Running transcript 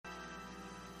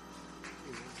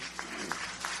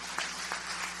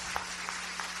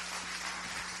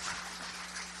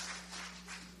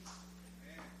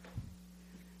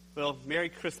Well, Merry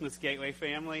Christmas, Gateway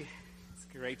family. It's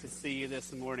great to see you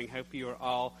this morning. Hope you are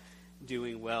all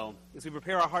doing well. As we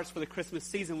prepare our hearts for the Christmas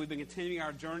season, we've been continuing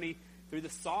our journey through the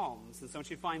Psalms. And so I want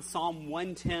you to find Psalm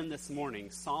 110 this morning.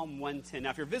 Psalm 110.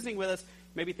 Now, if you're visiting with us,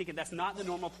 maybe thinking that's not the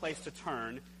normal place to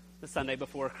turn the Sunday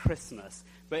before Christmas.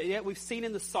 But yet we've seen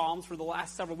in the Psalms for the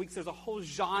last several weeks, there's a whole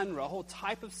genre, a whole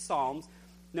type of Psalms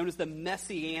known as the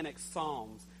Messianic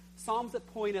Psalms. Psalms that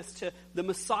point us to the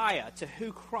Messiah, to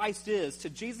who Christ is,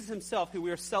 to Jesus himself, who we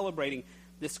are celebrating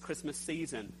this Christmas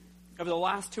season. Over the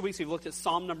last 2 weeks, we've looked at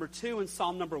Psalm number 2 and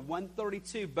Psalm number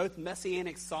 132, both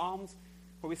Messianic Psalms,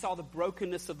 where we saw the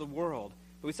brokenness of the world.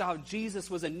 We saw how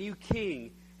Jesus was a new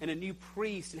king and a new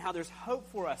priest, and how there's hope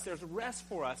for us, there's rest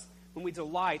for us when we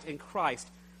delight in Christ,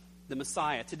 the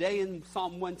Messiah. Today in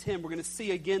Psalm 110, we're going to see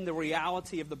again the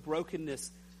reality of the brokenness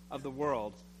of the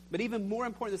world. But even more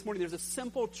important this morning, there's a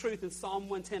simple truth in Psalm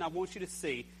 110 I want you to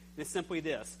see, and it's simply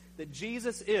this, that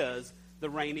Jesus is the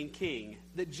reigning king.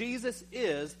 That Jesus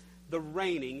is the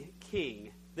reigning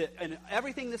king. And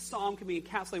everything this psalm can be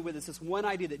encapsulated with is this one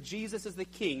idea that Jesus is the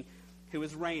king who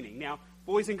is reigning. Now,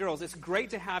 boys and girls, it's great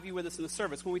to have you with us in the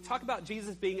service. When we talk about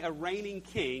Jesus being a reigning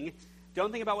king,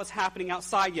 don't think about what's happening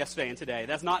outside yesterday and today.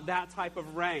 That's not that type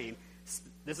of reign.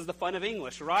 This is the fun of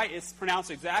English, right? It's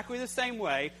pronounced exactly the same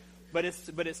way, but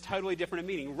it's totally different in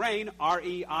meaning. Reign,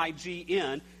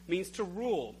 R-E-I-G-N, means to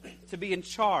rule, to be in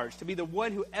charge, to be the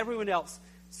one who everyone else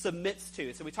submits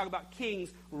to. So we talk about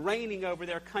kings reigning over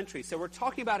their country. So we're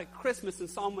talking about at Christmas in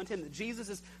Psalm 110 that Jesus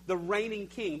is the reigning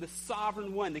king, the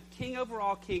sovereign one, the king over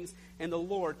all kings and the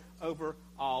Lord over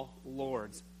all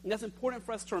lords. And that's important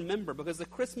for us to remember because the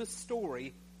Christmas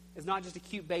story is not just a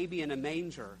cute baby in a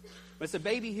manger, but it's a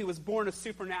baby who was born of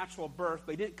supernatural birth,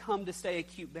 but he didn't come to stay a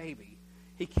cute baby.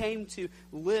 He came to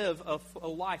live a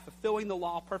life fulfilling the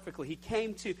law perfectly. He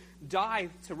came to die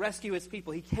to rescue his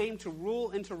people. He came to rule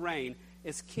and to reign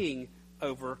as king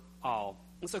over all.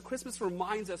 And so Christmas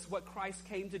reminds us what Christ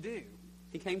came to do.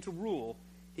 He came to rule.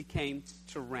 He came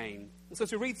to reign. And so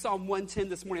as we read Psalm 110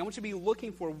 this morning, I want you to be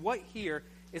looking for what here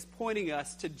is pointing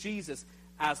us to Jesus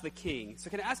as the king.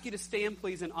 So can I ask you to stand,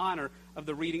 please, in honor of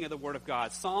the reading of the Word of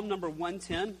God. Psalm number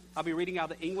 110. I'll be reading out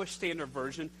the English Standard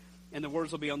Version, and the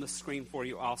words will be on the screen for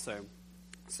you also.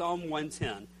 Psalm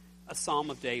 110, a psalm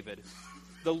of David.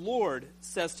 The Lord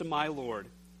says to my Lord,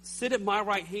 sit at my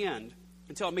right hand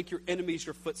until I make your enemies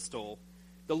your footstool.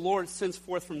 The Lord sends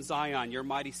forth from Zion your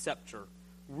mighty scepter.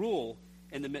 Rule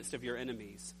in the midst of your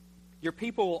enemies. Your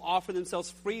people will offer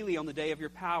themselves freely on the day of your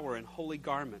power in holy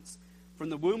garments. From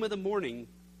the womb of the morning,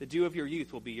 the dew of your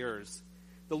youth will be yours.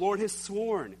 The Lord has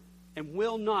sworn and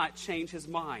will not change his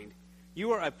mind.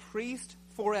 You are a priest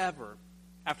forever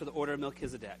after the order of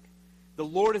Melchizedek. The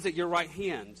Lord is at your right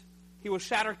hand. He will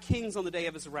shatter kings on the day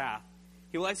of his wrath.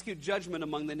 He will execute judgment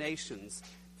among the nations,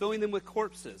 filling them with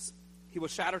corpses. He will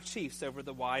shatter chiefs over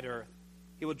the wide earth.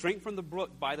 He will drink from the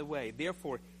brook by the way.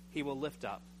 Therefore, he will lift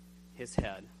up his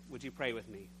head. Would you pray with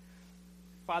me?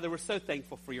 Father, we're so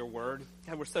thankful for your word.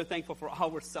 God, we're so thankful for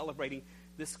all we're celebrating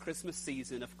this Christmas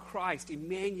season of Christ,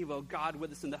 Emmanuel, God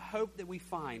with us, and the hope that we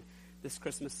find this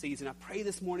Christmas season. I pray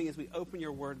this morning as we open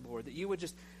your word, Lord, that you would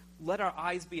just let our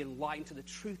eyes be enlightened to the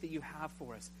truth that you have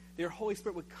for us. That your Holy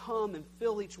Spirit would come and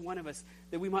fill each one of us,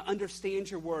 that we might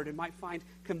understand your word and might find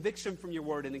conviction from your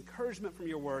word and encouragement from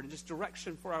your word and just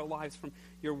direction for our lives from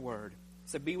your word.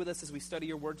 So be with us as we study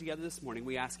your word together this morning.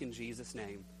 We ask in Jesus'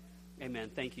 name.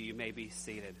 Amen. Thank you. You may be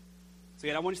seated. So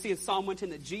again, I want you to see in Psalm 110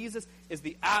 that Jesus is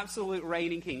the absolute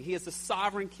reigning king. He is the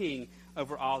sovereign king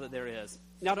over all that there is.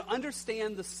 Now, to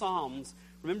understand the Psalms,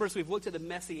 remember as we've looked at the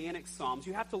Messianic Psalms,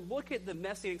 you have to look at the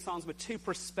Messianic Psalms with two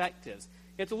perspectives.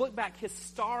 You have to look back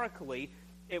historically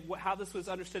at how this was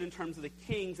understood in terms of the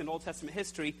kings in Old Testament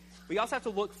history. But you also have to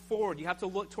look forward. You have to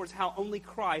look towards how only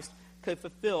Christ could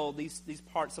fulfill these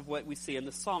parts of what we see in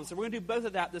the Psalms. So we're going to do both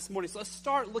of that this morning. So let's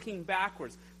start looking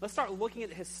backwards. Let's start looking at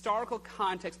the historical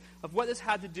context of what this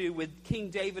had to do with King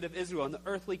David of Israel and the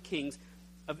earthly kings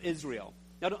of Israel.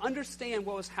 Now, to understand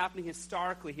what was happening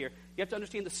historically here, you have to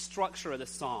understand the structure of the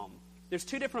psalm. There's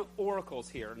two different oracles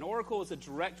here. An oracle is a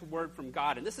direct word from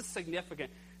God, and this is significant.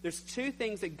 There's two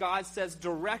things that God says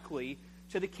directly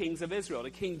to the kings of Israel, to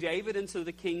King David and to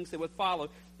the kings that would follow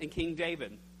in King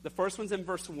David. The first one's in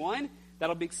verse 1.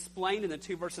 That'll be explained in the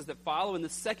two verses that follow. And the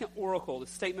second oracle, the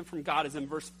statement from God, is in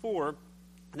verse 4,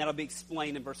 and that'll be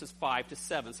explained in verses 5 to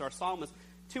 7. So our psalm is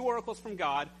two oracles from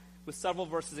God, with several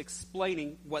verses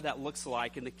explaining what that looks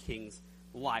like in the king's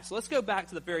life. So let's go back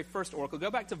to the very first oracle.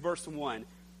 Go back to verse 1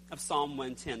 of Psalm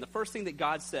 110. The first thing that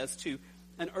God says to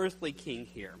an earthly king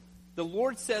here. The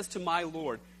Lord says to my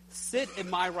Lord, sit at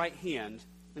my right hand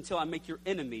until I make your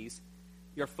enemies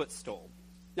your footstool.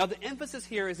 Now, the emphasis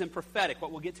here is in prophetic,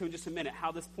 what we'll get to in just a minute,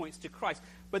 how this points to Christ.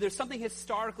 But there's something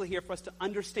historically here for us to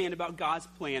understand about God's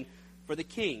plan for the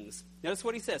kings. Notice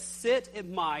what he says, sit at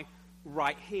my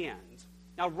right hand.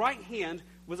 Now, right hand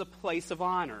was a place of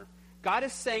honor. God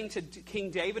is saying to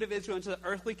King David of Israel and to the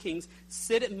earthly kings,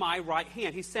 sit at my right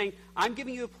hand. He's saying, I'm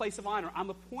giving you a place of honor. I'm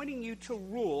appointing you to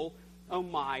rule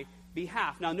on my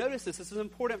behalf. Now, notice this. This is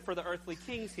important for the earthly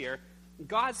kings here.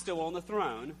 God's still on the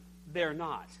throne. They're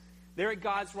not. They're at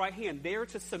God's right hand. They're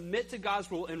to submit to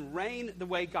God's rule and reign the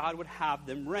way God would have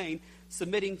them reign,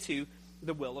 submitting to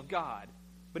the will of God.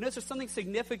 But notice there's something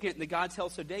significant that God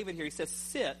tells to David here. He says,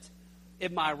 sit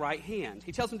at my right hand.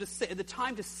 He tells him to sit. At the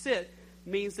time to sit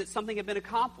means that something had been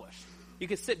accomplished. You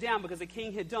could sit down because the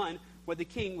king had done what the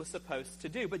king was supposed to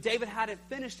do. But David hadn't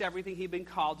finished everything he'd been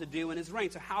called to do in his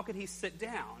reign. So how could he sit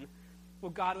down?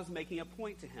 Well, God was making a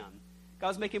point to him. God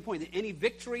was making a point that any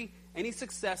victory, any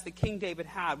success that King David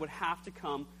had would have to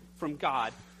come from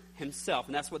God himself.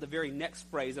 And that's what the very next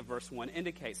phrase of verse 1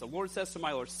 indicates. The Lord says to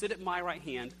my Lord, sit at my right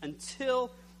hand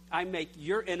until I make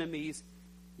your enemies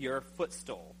your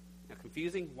footstool. Now,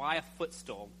 confusing? Why a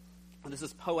footstool? Well, this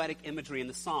is poetic imagery in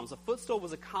the Psalms. A footstool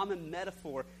was a common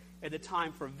metaphor at the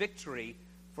time for victory,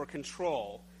 for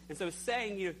control. And so it's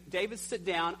saying, David, sit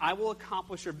down. I will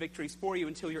accomplish your victories for you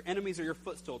until your enemies are your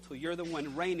footstool, until you're the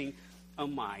one reigning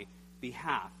on my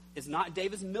behalf. It's not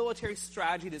David's military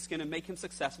strategy that's going to make him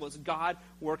successful. It's God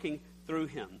working through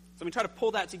him. So we try to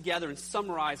pull that together and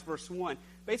summarize verse 1.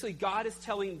 Basically, God is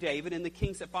telling David and the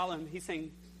kings that follow him, he's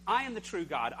saying, I am the true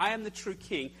God. I am the true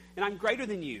king, and I'm greater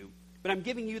than you. But I'm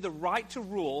giving you the right to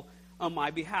rule on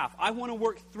my behalf. I want to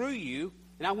work through you,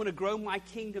 and I want to grow my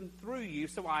kingdom through you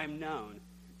so I am known.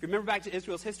 If you remember back to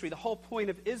Israel's history, the whole point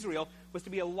of Israel was to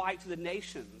be a light to the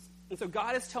nations. And so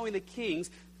God is telling the kings,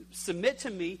 submit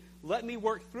to me, let me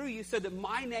work through you so that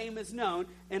my name is known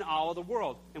in all of the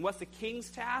world. And what's the king's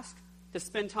task? To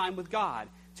spend time with God,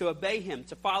 to obey him,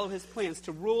 to follow his plans,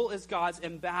 to rule as God's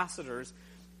ambassadors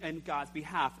in God's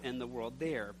behalf in the world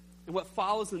there. And what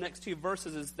follows in the next two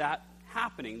verses is that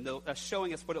happening,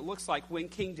 showing us what it looks like when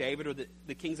King David or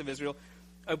the kings of Israel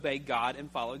obey God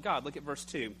and follow God. Look at verse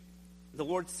 2. The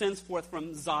Lord sends forth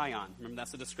from Zion. Remember,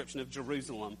 that's a description of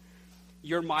Jerusalem.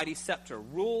 Your mighty scepter.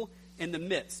 Rule in the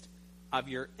midst of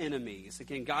your enemies.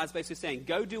 Again, God's basically saying,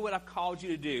 go do what I've called you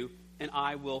to do, and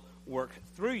I will work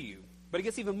through you. But it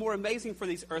gets even more amazing for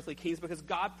these earthly kings because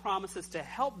God promises to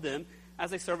help them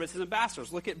as they serve as his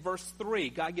ambassadors. Look at verse 3.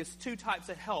 God gives two types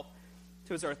of help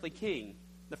to his earthly king.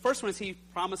 The first one is he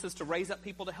promises to raise up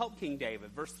people to help King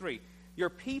David. Verse 3, your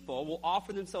people will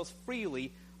offer themselves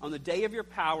freely on the day of your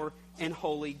power in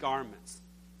holy garments.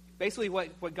 Basically,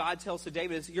 what God tells to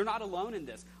David is, you're not alone in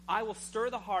this. I will stir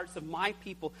the hearts of my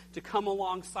people to come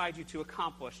alongside you to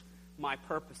accomplish my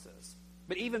purposes.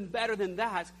 But even better than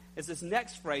that is this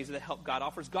next phrase that help God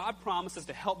offers. God promises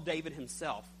to help David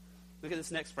himself. Look at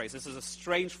this next phrase. This is a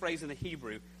strange phrase in the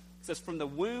Hebrew. It says, from the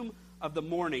womb of the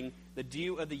morning, the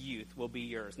dew of the youth will be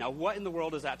yours. Now, what in the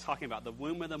world is that talking about? The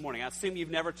womb of the morning. I assume you've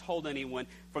never told anyone,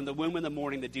 from the womb of the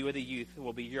morning, the dew of the youth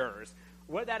will be yours.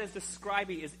 What that is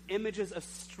describing is images of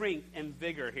strength and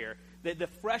vigor here. The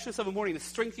freshness of the morning, the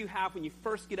strength you have when you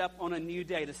first get up on a new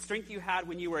day, the strength you had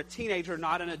when you were a teenager,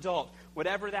 not an adult,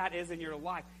 whatever that is in your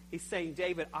life. He's saying,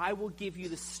 David, I will give you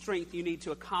the strength you need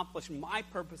to accomplish my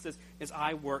purposes as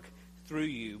I work through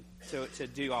you to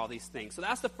do all these things. So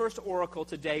that's the first oracle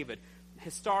to David,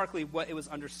 historically what it was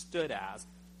understood as.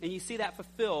 And you see that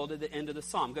fulfilled at the end of the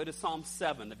psalm. Go to Psalm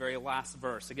 7, the very last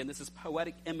verse. Again, this is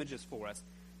poetic images for us.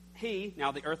 He,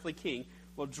 now the earthly king,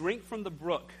 will drink from the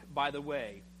brook by the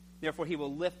way. Therefore, he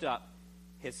will lift up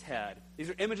his head. These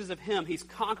are images of him. He's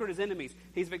conquered his enemies.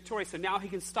 He's victorious. So now he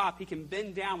can stop. He can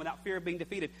bend down without fear of being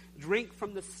defeated. Drink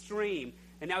from the stream.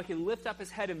 And now he can lift up his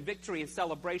head in victory and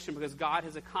celebration because God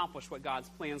has accomplished what God's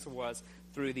plans was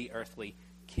through the earthly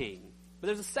king. But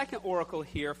there's a second oracle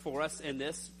here for us in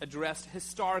this, addressed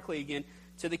historically again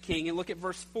to the king. And look at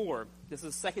verse 4. This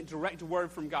is the second direct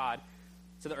word from God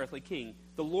to the earthly king.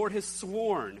 The Lord has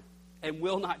sworn and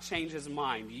will not change his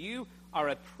mind. You are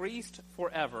a priest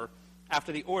forever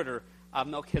after the order of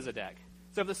Melchizedek.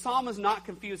 So if the psalm is not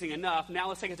confusing enough, now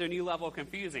let's take it to a new level of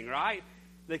confusing, right?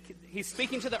 He's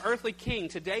speaking to the earthly king,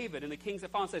 to David, and the kings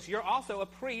that follow, and says, you're also a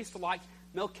priest like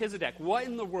Melchizedek. What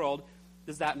in the world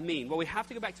does that mean? Well, we have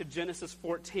to go back to Genesis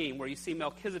 14, where you see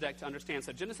Melchizedek to understand.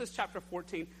 So Genesis chapter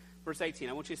 14, verse 18.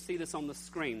 I want you to see this on the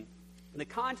screen. And the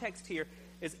context here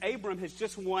is Abram has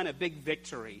just won a big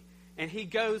victory. And he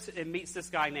goes and meets this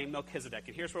guy named Melchizedek.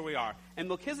 And here's where we are. And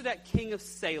Melchizedek, king of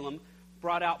Salem,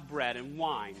 brought out bread and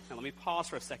wine. Now let me pause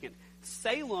for a second.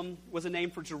 Salem was a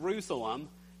name for Jerusalem.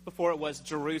 before it was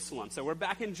Jerusalem. So we're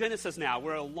back in Genesis now.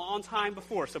 We're a long time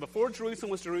before. So before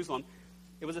Jerusalem was Jerusalem,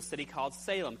 it was a city called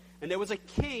Salem. And there was a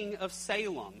king of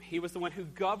Salem. He was the one who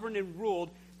governed and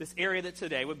ruled this area that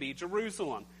today would be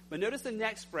Jerusalem. But notice the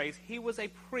next phrase, he was a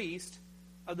priest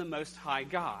of the Most High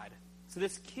God. So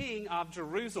this king of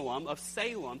Jerusalem, of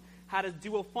Salem, had a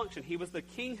dual function. He was the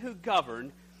king who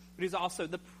governed, but he's also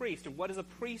the priest. And what does a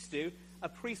priest do? A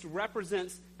priest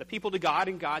represents the people to God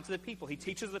and God to the people. He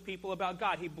teaches the people about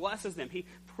God. He blesses them. He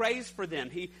prays for them.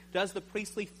 He does the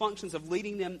priestly functions of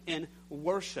leading them in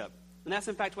worship. And that's,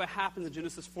 in fact, what happens in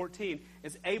Genesis 14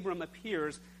 as Abram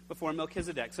appears before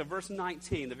Melchizedek. So verse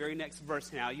 19, the very next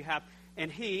verse now, you have,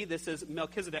 and he, this is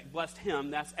Melchizedek, blessed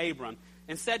him, that's Abram,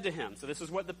 and said to him, so this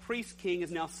is what the priest king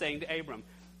is now saying to Abram,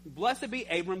 blessed be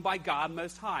Abram by God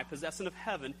Most High, possessor of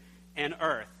heaven and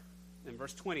earth. In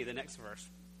verse 20, the next verse,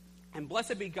 and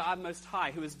blessed be God Most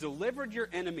High, who has delivered your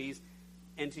enemies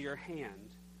into your hand.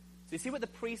 So you see what the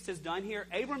priest has done here?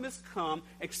 Abram has come,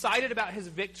 excited about his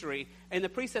victory, and the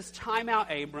priest says, time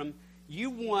out, Abram. You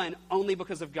won only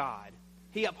because of God.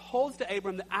 He upholds to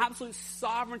Abram the absolute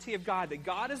sovereignty of God, that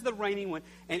God is the reigning one,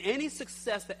 and any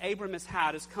success that Abram has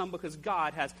had has come because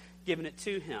God has given it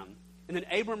to him. And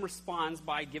then Abram responds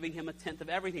by giving him a tenth of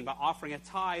everything, by offering a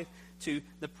tithe to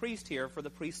the priest here for the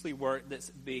priestly work that's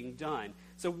being done.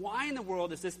 So why in the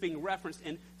world is this being referenced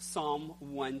in Psalm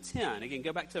 110? Again,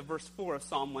 go back to verse 4 of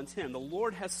Psalm 110. The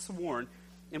Lord has sworn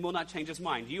and will not change his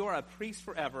mind. You are a priest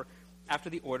forever after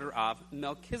the order of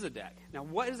Melchizedek. Now,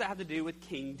 what does that have to do with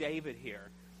King David here?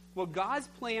 Well, God's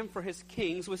plan for his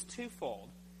kings was twofold.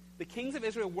 The kings of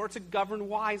Israel were to govern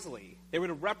wisely. They were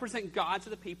to represent God to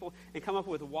the people and come up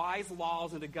with wise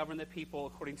laws and to govern the people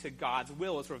according to God's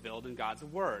will as revealed in God's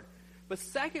word. But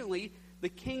secondly, the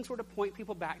kings were to point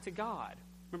people back to God.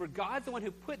 Remember, God's the one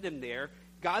who put them there.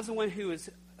 God's the one who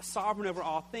is sovereign over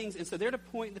all things. And so they're to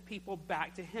point the people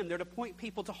back to him. They're to point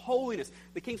people to holiness.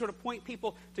 The kings were to point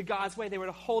people to God's way. They were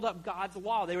to hold up God's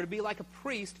law. They were to be like a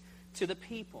priest to the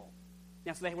people.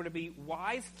 Now, so they were to be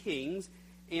wise kings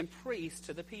and priests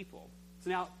to the people. So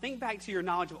now think back to your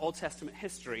knowledge of Old Testament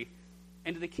history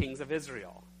and to the kings of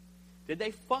Israel. Did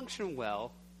they function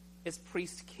well as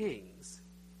priest kings?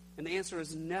 And the answer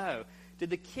is no.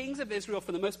 Did the kings of Israel,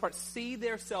 for the most part, see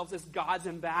themselves as God's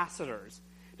ambassadors?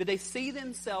 Did they see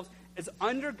themselves as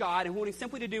under God and wanting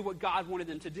simply to do what God wanted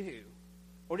them to do?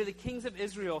 Or did the kings of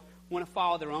Israel want to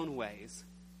follow their own ways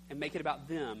and make it about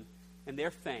them and their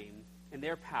fame and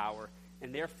their power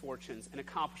and their fortunes and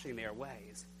accomplishing their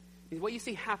ways? And what you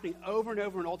see happening over and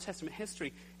over in Old Testament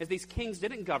history is these kings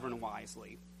didn't govern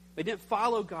wisely. They didn't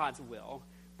follow God's will.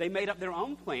 They made up their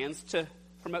own plans to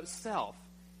promote self.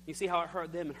 You see how it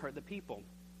hurt them and hurt the people.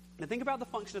 Now think about the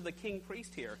function of the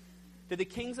king-priest here. Did the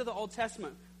kings of the Old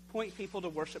Testament point people to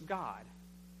worship God?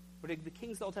 Or did the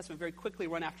kings of the Old Testament very quickly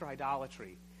run after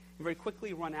idolatry, and very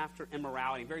quickly run after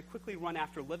immorality, and very quickly run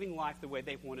after living life the way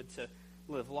they wanted to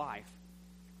live life?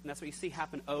 And that's what you see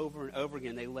happen over and over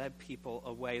again. They led people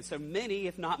away. And so many,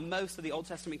 if not most, of the Old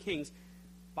Testament kings,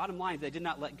 bottom line, they did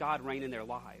not let God reign in their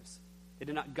lives. They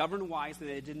did not govern wisely.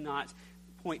 They did not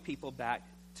point people back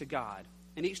to God.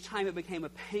 And each time it became a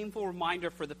painful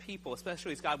reminder for the people,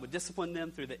 especially as God would discipline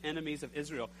them through the enemies of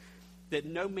Israel, that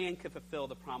no man could fulfill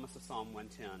the promise of Psalm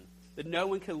 110. That no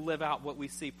one could live out what we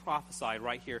see prophesied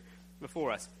right here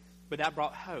before us. But that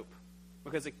brought hope,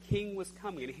 because a king was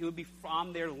coming, and he would be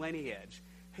from their lineage,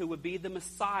 who would be the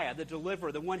Messiah, the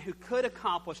deliverer, the one who could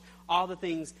accomplish all the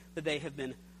things that they have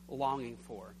been longing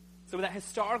for. So with that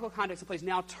historical context in place,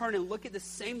 now turn and look at the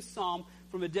same psalm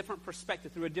from a different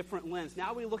perspective, through a different lens.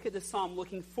 Now we look at this psalm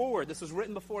looking forward. This was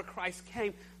written before Christ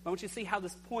came. But I want you to see how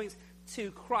this points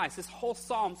to Christ. This whole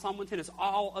psalm, Psalm 110, is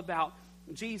all about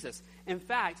Jesus. In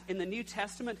fact, in the New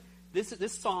Testament,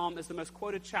 this psalm is the most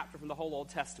quoted chapter from the whole Old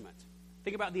Testament.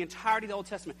 Think about the entirety of the Old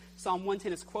Testament. Psalm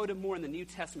 110 is quoted more in the New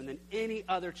Testament than any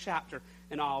other chapter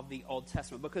in all of the Old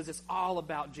Testament, because it's all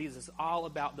about Jesus, all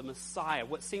about the Messiah.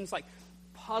 What seems like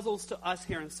puzzles to us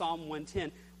here in Psalm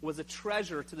 110 was a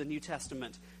treasure to the New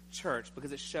Testament church,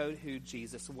 because it showed who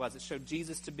Jesus was. It showed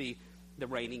Jesus to be the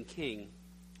reigning king.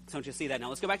 So don't you see that? Now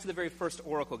let's go back to the very first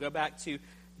oracle. Go back to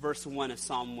verse 1 of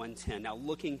Psalm 110. Now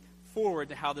looking forward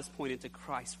to how this pointed to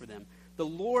Christ for them. The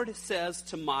Lord says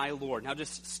to my Lord. Now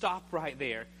just stop right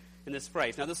there in this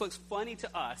phrase. Now this looks funny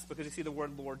to us because you see the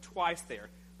word Lord twice there.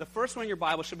 The first one in your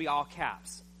Bible should be all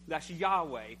caps. That's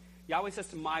Yahweh. Yahweh says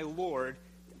to my Lord,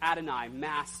 Adonai,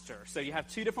 master. So you have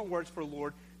two different words for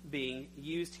Lord being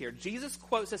used here. Jesus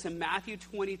quotes us in Matthew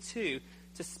 22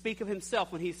 to speak of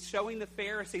himself. When he's showing the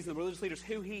Pharisees and the religious leaders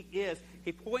who he is,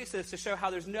 he points to this to show how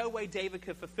there's no way David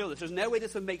could fulfill this. There's no way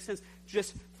this would make sense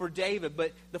just for David.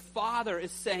 But the Father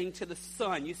is saying to the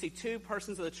Son, you see two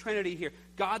persons of the Trinity here.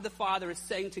 God the Father is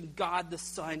saying to God the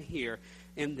Son here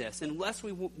in this. Unless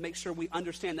we make sure we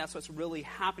understand that's what's really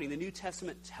happening. The New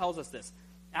Testament tells us this.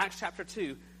 Acts chapter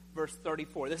 2, verse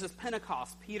 34. This is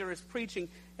Pentecost. Peter is preaching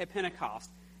at Pentecost.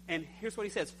 And here's what he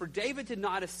says. For David did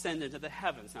not ascend into the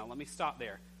heavens. Now, let me stop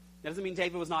there. That doesn't mean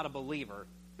David was not a believer.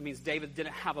 It means David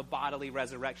didn't have a bodily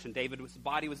resurrection. His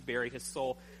body was buried. His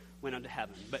soul went unto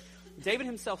heaven. But David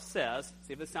himself says,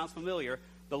 see if this sounds familiar,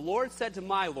 the Lord said to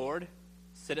my Lord,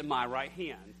 sit at my right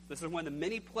hand. This is one of the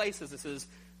many places this is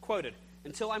quoted.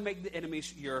 Until I make the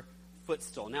enemies your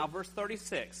footstool. Now, verse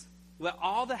 36. Let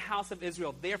all the house of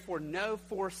Israel therefore know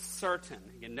for certain.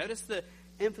 Again, notice the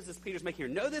emphasis Peter's making here.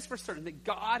 Know this for certain, that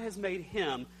God has made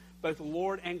him both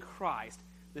Lord and Christ,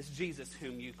 this Jesus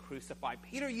whom you crucified.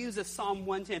 Peter uses Psalm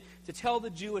 110 to tell the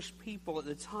Jewish people at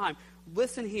the time,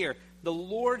 listen here, the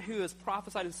Lord who is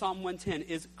prophesied in Psalm 110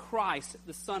 is Christ,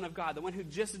 the Son of God, the one who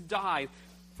just died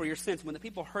for your sins. When the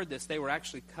people heard this, they were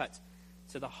actually cut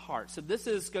to the heart. So this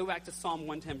is, go back to Psalm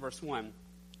 110, verse 1.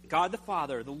 God the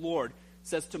Father, the Lord,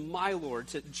 says to my Lord,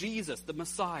 to Jesus, the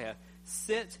Messiah,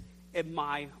 sit at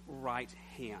my right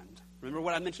hand. Remember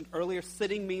what I mentioned earlier?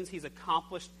 Sitting means he's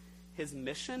accomplished his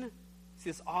mission. See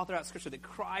this all throughout Scripture, that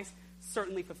Christ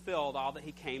certainly fulfilled all that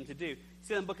he came to do.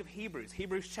 See that in the book of Hebrews.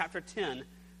 Hebrews chapter 10,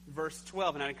 verse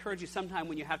 12. And I encourage you sometime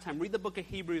when you have time, read the book of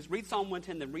Hebrews, read Psalm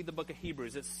 110, then read the book of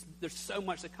Hebrews. There's so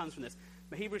much that comes from this.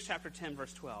 But Hebrews chapter 10,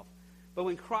 verse 12. But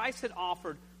when Christ had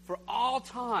offered for all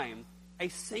time a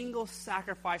single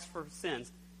sacrifice for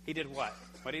sins, he did what?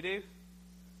 What did he do?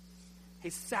 He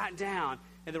sat down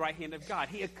at the right hand of God.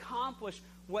 He accomplished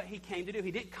what he came to do.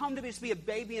 He didn't come to just be a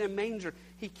baby in a manger.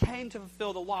 He came to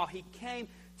fulfill the law. He came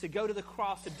to go to the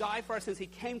cross, to die for our sins. He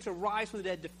came to rise from the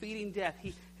dead, defeating death.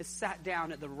 He has sat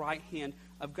down at the right hand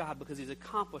of God because he's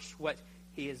accomplished what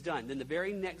he has done. Then the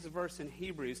very next verse in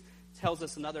Hebrews tells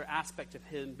us another aspect of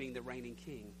him being the reigning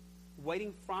king.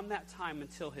 Waiting from that time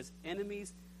until his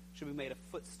enemies should be made a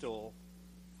footstool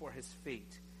for his feet.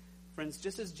 Friends,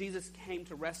 just as Jesus came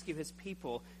to rescue his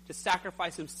people, to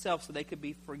sacrifice himself so they could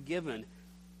be forgiven,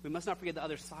 we must not forget the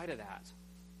other side of that.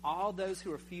 All those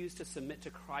who refuse to submit to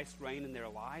Christ's reign in their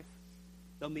life,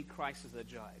 they'll meet Christ as the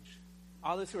judge.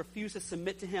 All those who refuse to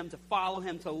submit to him, to follow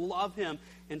him, to love him,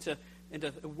 and to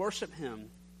worship him,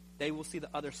 they will see the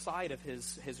other side of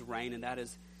his reign, and that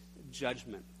is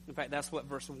judgment. In fact, that's what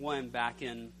verse 1 back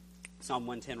in Psalm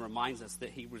 110 reminds us that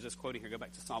he was just quoting here. Go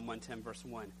back to Psalm 110, verse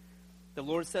 1. The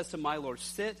Lord says to my Lord,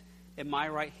 sit at my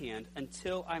right hand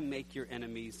until I make your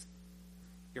enemies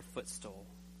your footstool.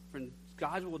 Friends,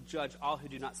 God will judge all who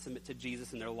do not submit to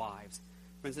Jesus in their lives.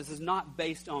 Friends, this is not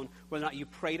based on whether or not you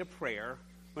prayed a prayer,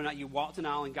 whether or not you walked an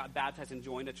aisle and got baptized and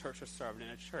joined a church or served in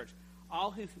a church.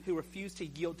 All who refuse to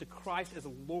yield to Christ as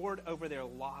Lord over their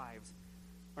lives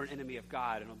are an enemy of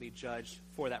God and will be judged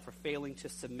for that, for failing to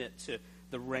submit to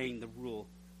the reign, the rule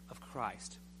of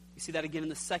Christ. You see that again in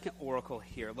the second oracle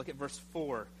here. Look at verse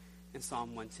 4 in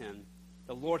Psalm 110.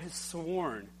 The Lord has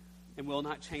sworn and will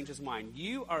not change his mind.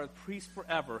 You are a priest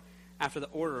forever after the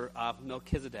order of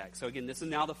Melchizedek. So again, this is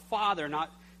now the Father not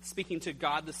speaking to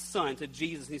God the Son, to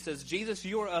Jesus. And he says, Jesus,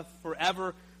 you are a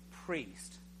forever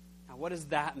priest. Now, what does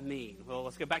that mean? Well,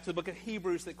 let's go back to the book of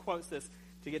Hebrews that quotes this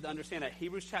to get to understand that.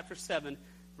 Hebrews chapter 7,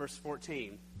 verse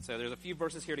 14. So there's a few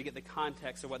verses here to get the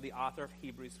context of what the author of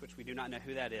Hebrews, which we do not know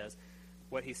who that is,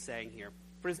 what he's saying here.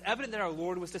 For it is evident that our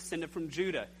Lord was descended from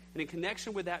Judah, and in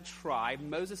connection with that tribe,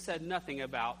 Moses said nothing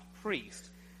about priest.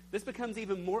 This becomes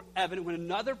even more evident when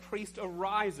another priest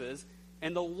arises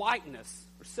in the likeness,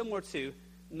 or similar to,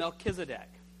 Melchizedek,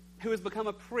 who has become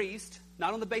a priest,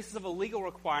 not on the basis of a legal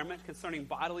requirement concerning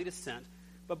bodily descent,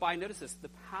 but by, notice this, the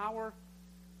power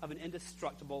of an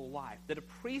indestructible life. That a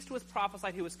priest was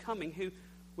prophesied who was coming, who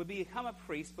would become a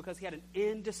priest because he had an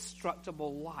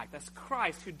indestructible life. That's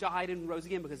Christ, who died and rose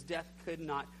again because death could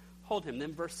not hold him.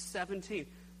 Then verse 17,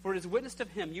 for it is witnessed of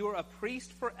him, you are a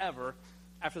priest forever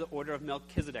after the order of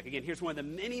Melchizedek. Again, here's one of the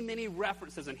many, many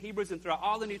references in Hebrews and throughout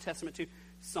all the New Testament to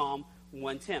Psalm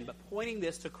 110, but pointing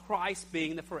this to Christ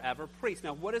being the forever priest.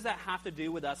 Now, what does that have to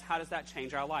do with us? How does that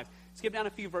change our lives? Skip down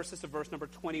a few verses to verse number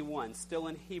 21, still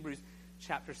in Hebrews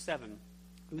chapter 7.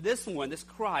 This one, this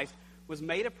Christ, was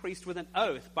made a priest with an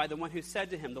oath by the one who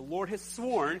said to him, the Lord has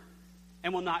sworn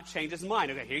and will not change his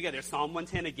mind. Okay, here you go. There's Psalm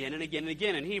 110 again and again and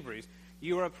again in Hebrews.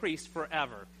 You are a priest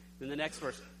forever. Then the next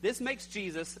verse. This makes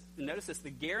Jesus, notice this, the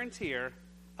guarantor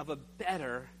of a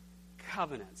better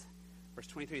covenant. Verse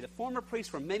 23, the former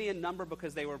priests were many in number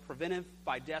because they were prevented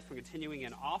by death from continuing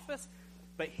in office.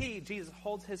 But he, Jesus,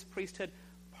 holds his priesthood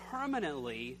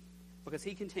permanently because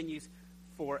he continues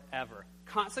forever.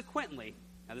 Consequently,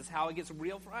 now this is how it gets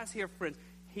real for us here, friends,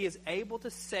 he is able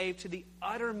to save to the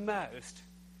uttermost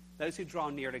those who draw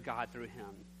near to God through him,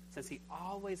 since he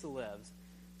always lives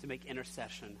to make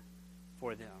intercession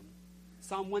for them.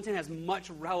 Psalm 110 has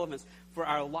much relevance for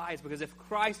our lives because if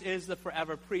Christ is the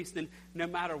forever priest, then no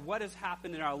matter what has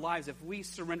happened in our lives, if we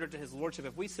surrender to his lordship,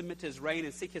 if we submit to his reign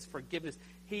and seek his forgiveness,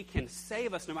 he can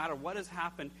save us no matter what has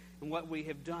happened and what we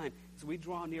have done. As we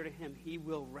draw near to him, he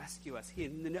will rescue us.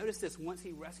 Notice this, once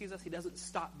he rescues us, he doesn't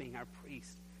stop being our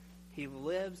priest. He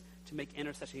lives to make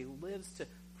intercession. He lives to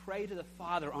pray to the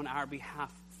Father on our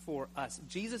behalf for us.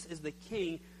 Jesus is the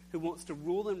King who wants to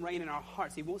rule and reign in our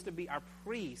hearts. He wants to be our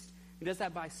priest. He does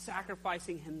that by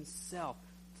sacrificing himself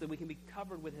so that we can be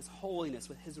covered with his holiness,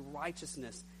 with his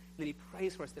righteousness. And then he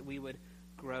prays for us that we would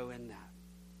grow in that.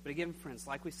 But again, friends,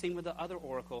 like we've seen with the other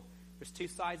oracle, there's two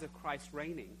sides of Christ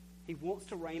reigning. He wants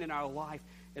to reign in our life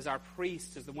as our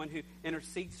priest, as the one who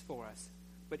intercedes for us.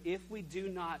 But if we do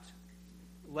not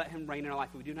let him reign in our life,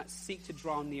 if we do not seek to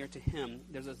draw near to him,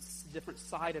 there's a different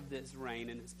side of this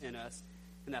reign in us,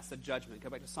 and that's the judgment. Go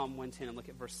back to Psalm 110 and look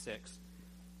at verse 6.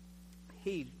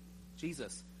 He,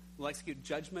 Jesus, will execute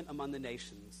judgment among the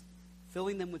nations,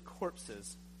 filling them with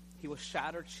corpses. He will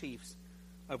shatter chiefs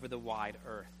over the wide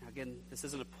earth. Now again, this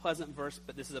isn't a pleasant verse,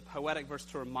 but this is a poetic verse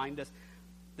to remind us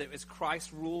that as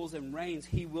Christ rules and reigns,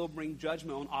 he will bring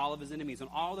judgment on all of his enemies. On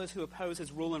all those who oppose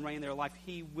his rule and reign in their life,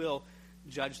 he will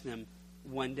judge them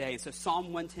one day. So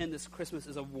Psalm 110 this Christmas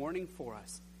is a warning for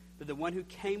us that the one who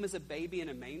came as a baby in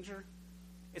a manger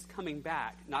is coming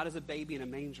back, not as a baby in a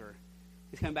manger.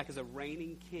 He's coming back as a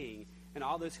reigning king. And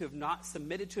all those who have not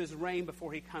submitted to his reign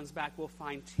before he comes back will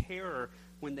find terror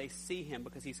when they see him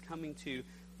because he's coming to,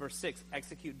 verse 6,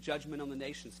 execute judgment on the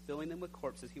nations, filling them with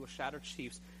corpses. He will shatter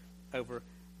chiefs over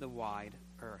the wide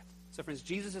earth. So friends,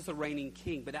 Jesus is the reigning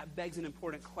king, but that begs an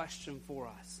important question for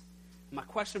us. And my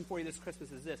question for you this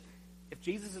Christmas is this. If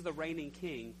Jesus is the reigning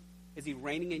king, is he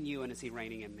reigning in you and is he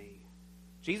reigning in me?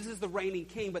 Jesus is the reigning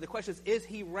king, but the question is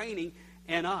he reigning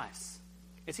in us?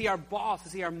 Is he our boss?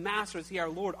 Is he our master? Is he our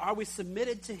Lord? Are we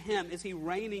submitted to him? Is he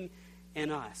reigning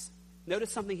in us?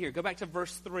 Notice something here. Go back to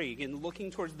verse 3, again,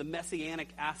 looking towards the messianic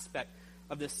aspect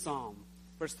of this psalm.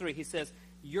 Verse 3, he says,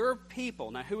 your people.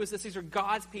 Now, who is this? These are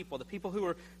God's people, the people who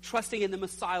are trusting in the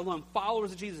Messiah alone,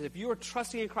 followers of Jesus. If you are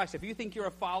trusting in Christ, if you think you're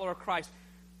a follower of Christ,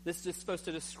 this is just supposed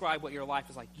to describe what your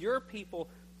life is like. Your people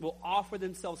will offer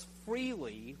themselves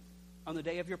freely on the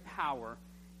day of your power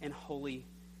in holy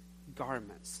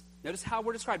garments. Notice how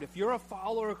we're described. If you're a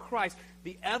follower of Christ,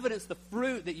 the evidence, the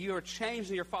fruit that you are changed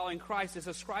and you're following Christ is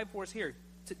described for us here.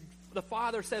 The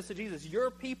Father says to Jesus, your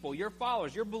people, your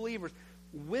followers, your believers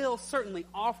will certainly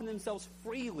offer themselves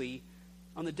freely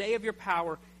on the day of your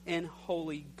power in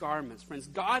holy garments. Friends,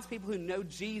 God's people who know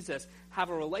Jesus have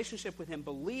a relationship with him,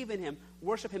 believe in him,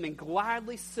 worship him, and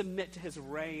gladly submit to his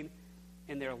reign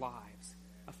in their lives.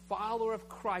 A follower of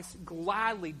Christ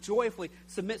gladly, joyfully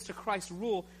submits to Christ's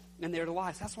rule in their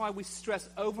lives. That's why we stress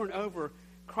over and over,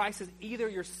 Christ is either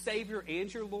your Savior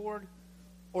and your Lord,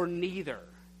 or neither.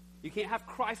 You can't have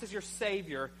Christ as your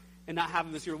Savior and not have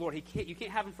him as your Lord. You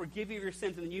can't have him forgive you of your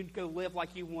sins and then you go live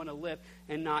like you want to live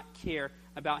and not care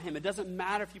about him. It doesn't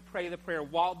matter if you pray the prayer,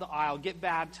 walk the aisle, get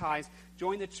baptized,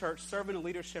 join the church, serve in a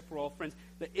leadership role. Friends,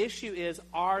 the issue is,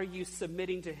 are you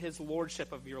submitting to his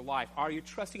lordship of your life? Are you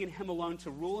trusting in him alone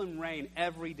to rule and reign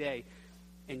every day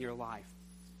in your life?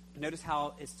 Notice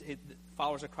how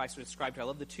followers of Christ are described here. I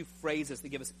love the two phrases that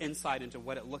give us insight into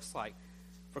what it looks like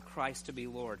for Christ to be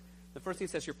Lord. The first thing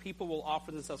says, your people will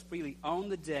offer themselves freely on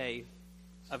the day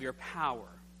of your power.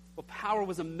 Well, power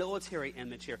was a military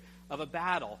image here of a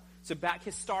battle. So back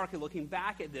historically, looking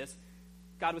back at this,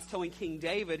 God was telling King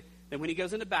David that when he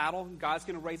goes into battle, God's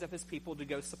going to raise up his people to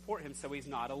go support him so he's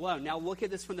not alone. Now look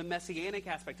at this from the messianic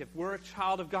aspect. If we're a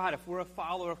child of God, if we're a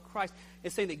follower of Christ,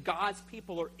 it's saying that God's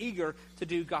people are eager to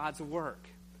do God's work.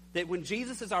 That when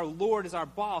Jesus is our Lord, is our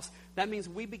boss, that means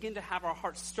we begin to have our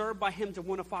hearts stirred by him to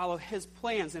want to follow his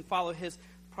plans and follow his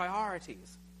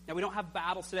priorities. Now, we don't have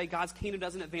battles today. God's kingdom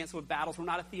doesn't advance with battles. We're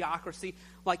not a theocracy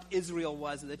like Israel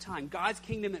was at the time. God's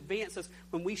kingdom advances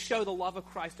when we show the love of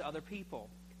Christ to other people.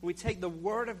 When we take the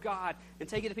word of God and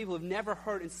take it to people who've never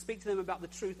heard and speak to them about the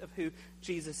truth of who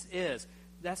Jesus is.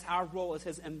 That's our role as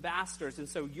his ambassadors. And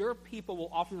so your people will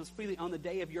offer themselves freely on the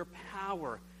day of your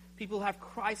power. People who have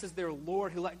Christ as their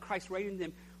Lord, who let Christ reign in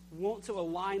them, want to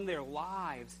align their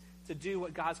lives to do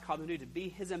what God's called them to do, to be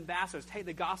his ambassadors, take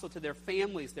the gospel to their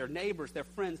families, their neighbors, their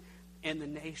friends, and the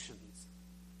nations.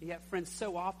 And yet, friends,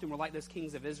 so often we're like those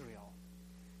kings of Israel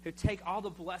who take all the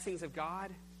blessings of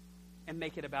God and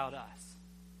make it about us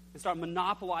and start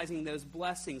monopolizing those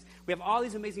blessings. We have all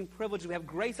these amazing privileges. We have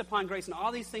grace upon grace and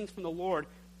all these things from the Lord,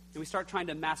 and we start trying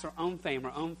to amass our own fame,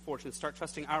 our own fortune, start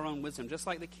trusting our own wisdom, just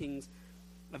like the kings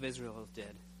of Israel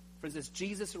did. Friends, is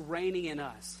Jesus reigning in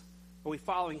us? Are we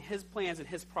following his plans and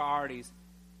his priorities?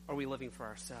 Or are we living for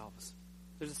ourselves?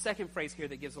 There's a second phrase here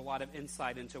that gives a lot of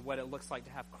insight into what it looks like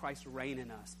to have Christ reign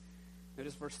in us.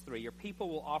 Notice verse 3. Your people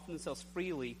will offer themselves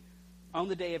freely on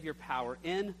the day of your power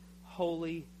in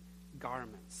holy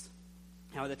garments.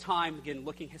 Now, at the time, again,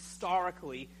 looking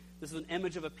historically, this is an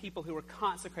image of a people who were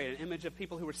consecrated, an image of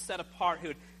people who were set apart, who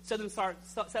had set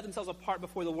themselves apart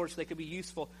before the Lord so they could be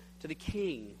useful to the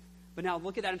king. But now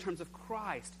look at that in terms of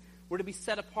Christ. We're to be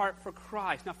set apart for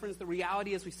Christ. Now, friends, the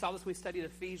reality is, we saw this when we studied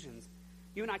Ephesians.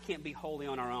 You and I can't be holy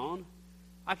on our own.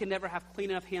 I can never have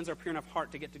clean enough hands or pure enough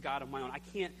heart to get to God on my own. I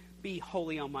can't be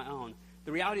holy on my own.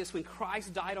 The reality is, when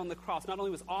Christ died on the cross, not only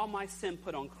was all my sin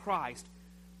put on Christ,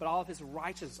 but all of his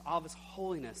righteousness, all of his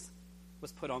holiness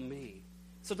was put on me.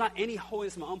 So it's not any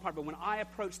holiness on my own part, but when I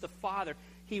approach the Father,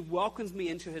 he welcomes me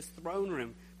into his throne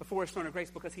room before his throne of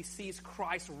grace because he sees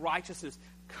Christ's righteousness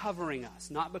covering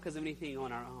us, not because of anything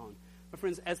on our own. But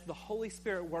friends, as the Holy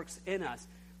Spirit works in us,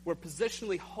 we're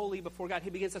positionally holy before God. He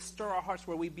begins to stir our hearts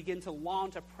where we begin to long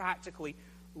to practically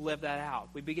live that out.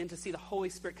 We begin to see the Holy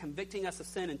Spirit convicting us of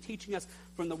sin and teaching us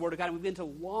from the Word of God. And we begin to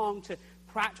long to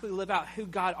practically live out who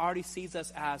God already sees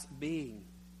us as being.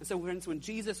 And so when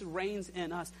Jesus reigns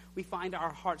in us, we find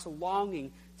our hearts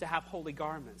longing to have holy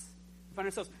garments. We find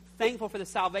ourselves thankful for the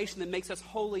salvation that makes us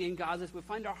holy in God's eyes. We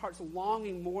find our hearts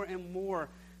longing more and more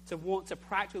to want to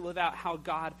practically live out how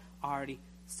God already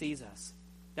sees us.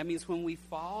 That means when we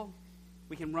fall,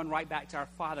 we can run right back to our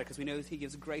Father because we know that he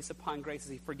gives grace upon grace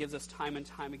as he forgives us time and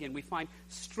time again. We find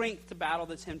strength to battle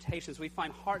the temptations. We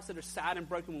find hearts that are sad and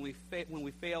broken when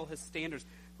we fail his standards.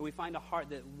 But we find a heart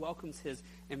that welcomes his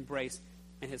embrace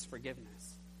and his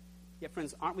forgiveness. Yet,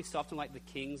 friends, aren't we so often like the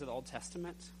kings of the Old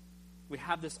Testament? We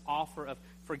have this offer of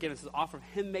forgiveness, this offer of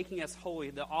him making us holy,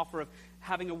 the offer of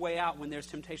having a way out when there's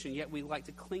temptation, yet we like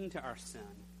to cling to our sin.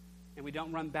 And we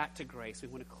don't run back to grace. We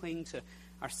want to cling to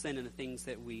our sin and the things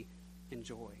that we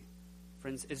enjoy.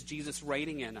 Friends, is Jesus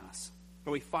reigning in us?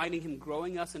 Are we finding him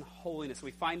growing us in holiness? Are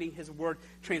we finding his word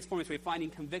transforming us? Are we finding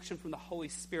conviction from the Holy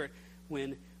Spirit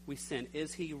when we sin?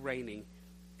 Is he reigning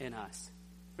in us?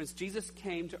 Friends, Jesus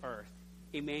came to earth,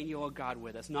 Emmanuel, God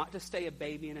with us, not to stay a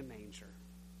baby in a manger.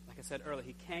 Like I said earlier,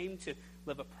 he came to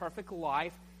live a perfect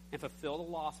life and fulfill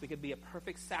the law so we could be a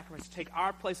perfect sacrifice, to take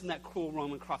our place on that cruel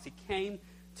Roman cross. He came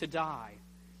to die,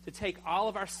 to take all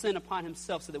of our sin upon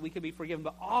himself so that we could be forgiven,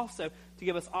 but also to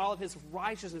give us all of his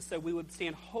righteousness so we would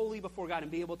stand holy before God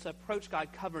and be able to approach God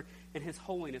covered in his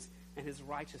holiness and his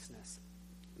righteousness.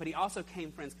 But he also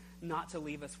came, friends, not to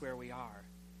leave us where we are.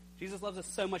 Jesus loves us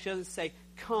so much, he doesn't say,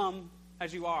 come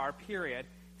as you are, period.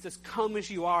 He says, come as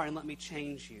you are and let me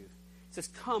change you. He says,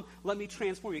 come, let me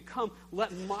transform you. Come,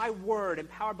 let my word,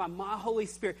 empowered by my Holy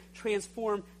Spirit,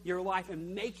 transform your life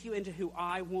and make you into who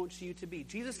I want you to be.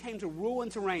 Jesus came to rule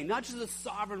and to reign, not just as a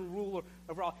sovereign ruler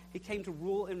over all. He came to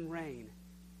rule and reign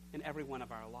in every one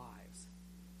of our lives.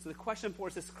 So the question for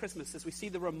us this Christmas, as we see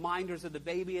the reminders of the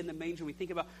baby in the manger, we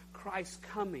think about Christ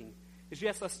coming, is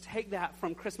yes, let's take that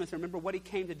from Christmas and remember what he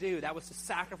came to do. That was to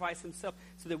sacrifice himself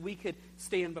so that we could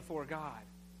stand before God.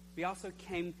 He also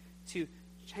came to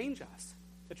change us,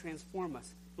 to transform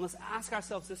us. And let's ask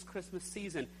ourselves this Christmas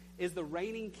season, is the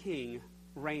reigning king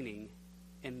reigning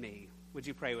in me? Would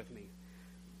you pray with me?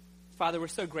 Father, we're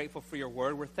so grateful for your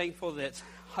word. We're thankful that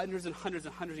hundreds and hundreds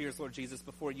and hundreds of years, Lord Jesus,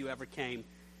 before you ever came,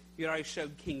 you had already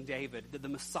showed King David that the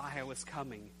Messiah was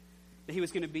coming, that he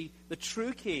was going to be the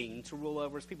true king to rule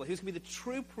over his people. He was going to be the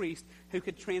true priest who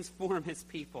could transform his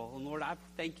people. And Lord, I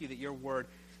thank you that your word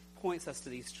points us to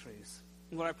these truths.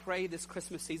 And Lord, I pray this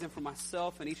Christmas season for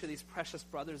myself and each of these precious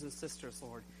brothers and sisters,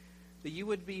 Lord, that you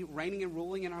would be reigning and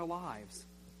ruling in our lives.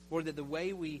 Lord, that the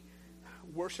way we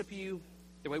worship you,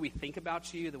 the way we think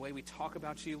about you, the way we talk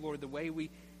about you, Lord, the way we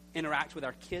interact with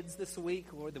our kids this week,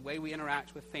 Lord, the way we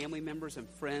interact with family members and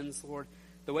friends, Lord,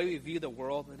 the way we view the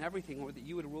world and everything, Lord, that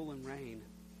you would rule and reign.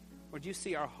 Lord, you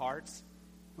see our hearts.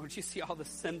 Lord, you see all the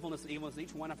sinfulness and evilness in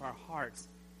each one of our hearts.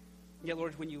 Yet,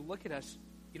 Lord, when you look at us,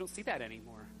 you don't see that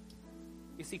anymore.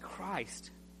 You see Christ.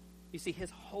 You see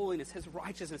his holiness, his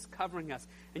righteousness covering us.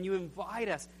 And you invite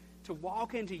us to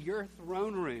walk into your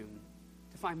throne room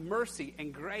to find mercy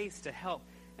and grace to help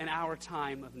in our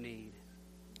time of need.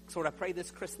 So Lord, I pray this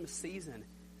Christmas season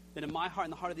that in my heart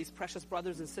and the heart of these precious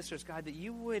brothers and sisters, God, that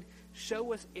you would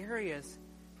show us areas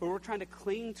where we're trying to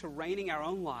cling to reigning our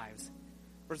own lives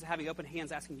versus having open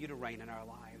hands asking you to reign in our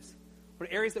lives. Lord,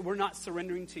 areas that we're not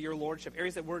surrendering to your lordship,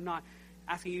 areas that we're not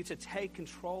asking you to take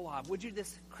control of. Would you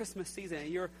this Christmas season,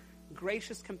 in your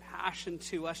gracious compassion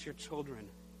to us, your children,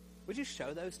 would you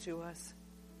show those to us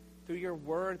through your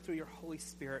word, through your Holy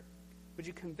Spirit? Would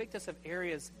you convict us of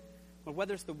areas,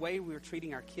 whether it's the way we're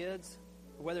treating our kids,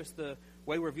 or whether it's the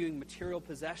way we're viewing material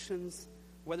possessions,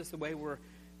 whether it's the way we're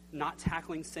not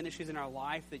tackling sin issues in our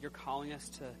life that you're calling us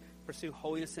to pursue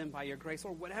holiness in by your grace,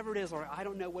 or whatever it is, or I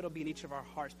don't know what will be in each of our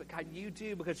hearts, but God, you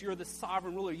do, because you're the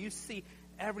sovereign ruler. You see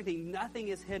everything. Nothing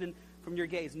is hidden from your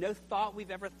gaze. No thought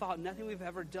we've ever thought, nothing we've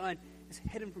ever done is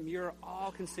hidden from your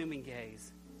all-consuming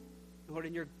gaze. And Lord,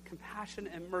 in your compassion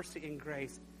and mercy and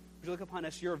grace, would you look upon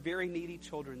us, your very needy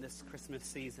children, this Christmas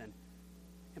season,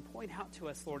 and point out to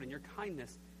us, Lord, in your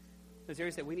kindness, those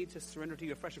areas that we need to surrender to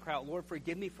you afresh and cry out, Lord,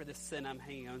 forgive me for the sin I'm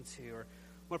hanging on to, or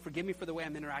Lord, forgive me for the way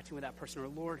I'm interacting with that person, or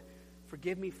Lord,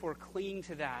 forgive me for clinging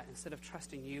to that instead of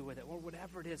trusting you with it, or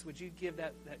whatever it is. Would you give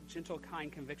that gentle,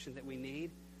 kind conviction that we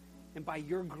need? And by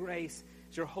your grace,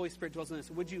 as your Holy Spirit dwells in us,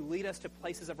 would you lead us to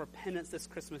places of repentance this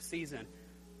Christmas season?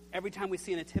 Every time we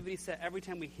see a nativity set, every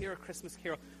time we hear a Christmas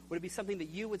carol, would it be something that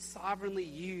you would sovereignly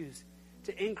use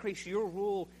to increase your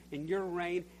rule and your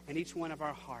reign in each one of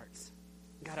our hearts?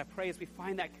 God, I pray as we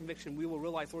find that conviction, we will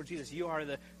realize, Lord Jesus, you are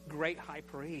the great high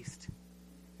priest.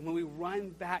 And when we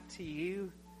run back to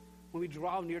you, when we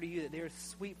draw near to you, that there is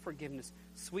sweet forgiveness,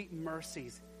 sweet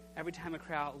mercies. Every time I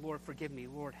cry out, Lord, forgive me,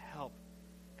 Lord, help.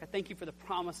 God, thank you for the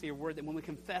promise of your word that when we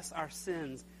confess our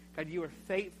sins, God, you are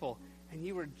faithful and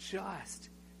you are just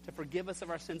to forgive us of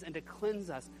our sins and to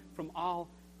cleanse us from all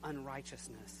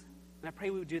unrighteousness. And I pray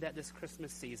we would do that this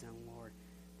Christmas season, Lord,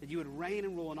 that you would reign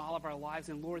and rule in all of our lives,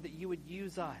 and Lord, that you would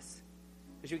use us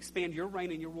as you expand your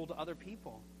reign and your rule to other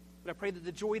people. But I pray that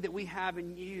the joy that we have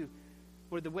in you,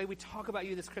 Lord, the way we talk about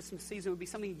you this Christmas season would be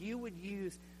something you would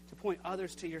use to point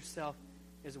others to yourself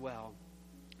as well.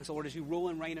 And so, Lord, as you rule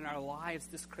and reign in our lives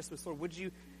this Christmas, Lord, would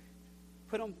you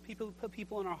put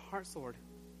people in our hearts, Lord,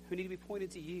 who need to be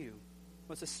pointed to you?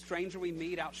 Whether it's a stranger we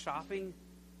meet out shopping,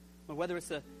 or whether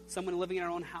it's someone living in our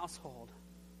own household,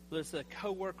 whether it's a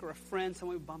coworker, a friend,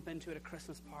 someone we bump into at a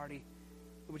Christmas party.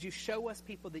 Would you show us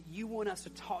people that you want us to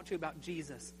talk to about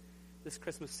Jesus this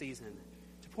Christmas season,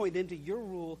 to point them to your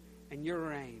rule and your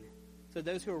reign, so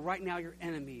those who are right now your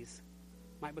enemies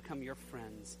might become your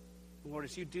friends. And Lord,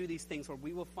 as you do these things, Lord,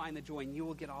 we will find the joy and you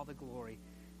will get all the glory.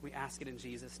 We ask it in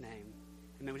Jesus' name.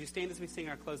 Amen. Would you stand as we sing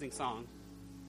our closing song?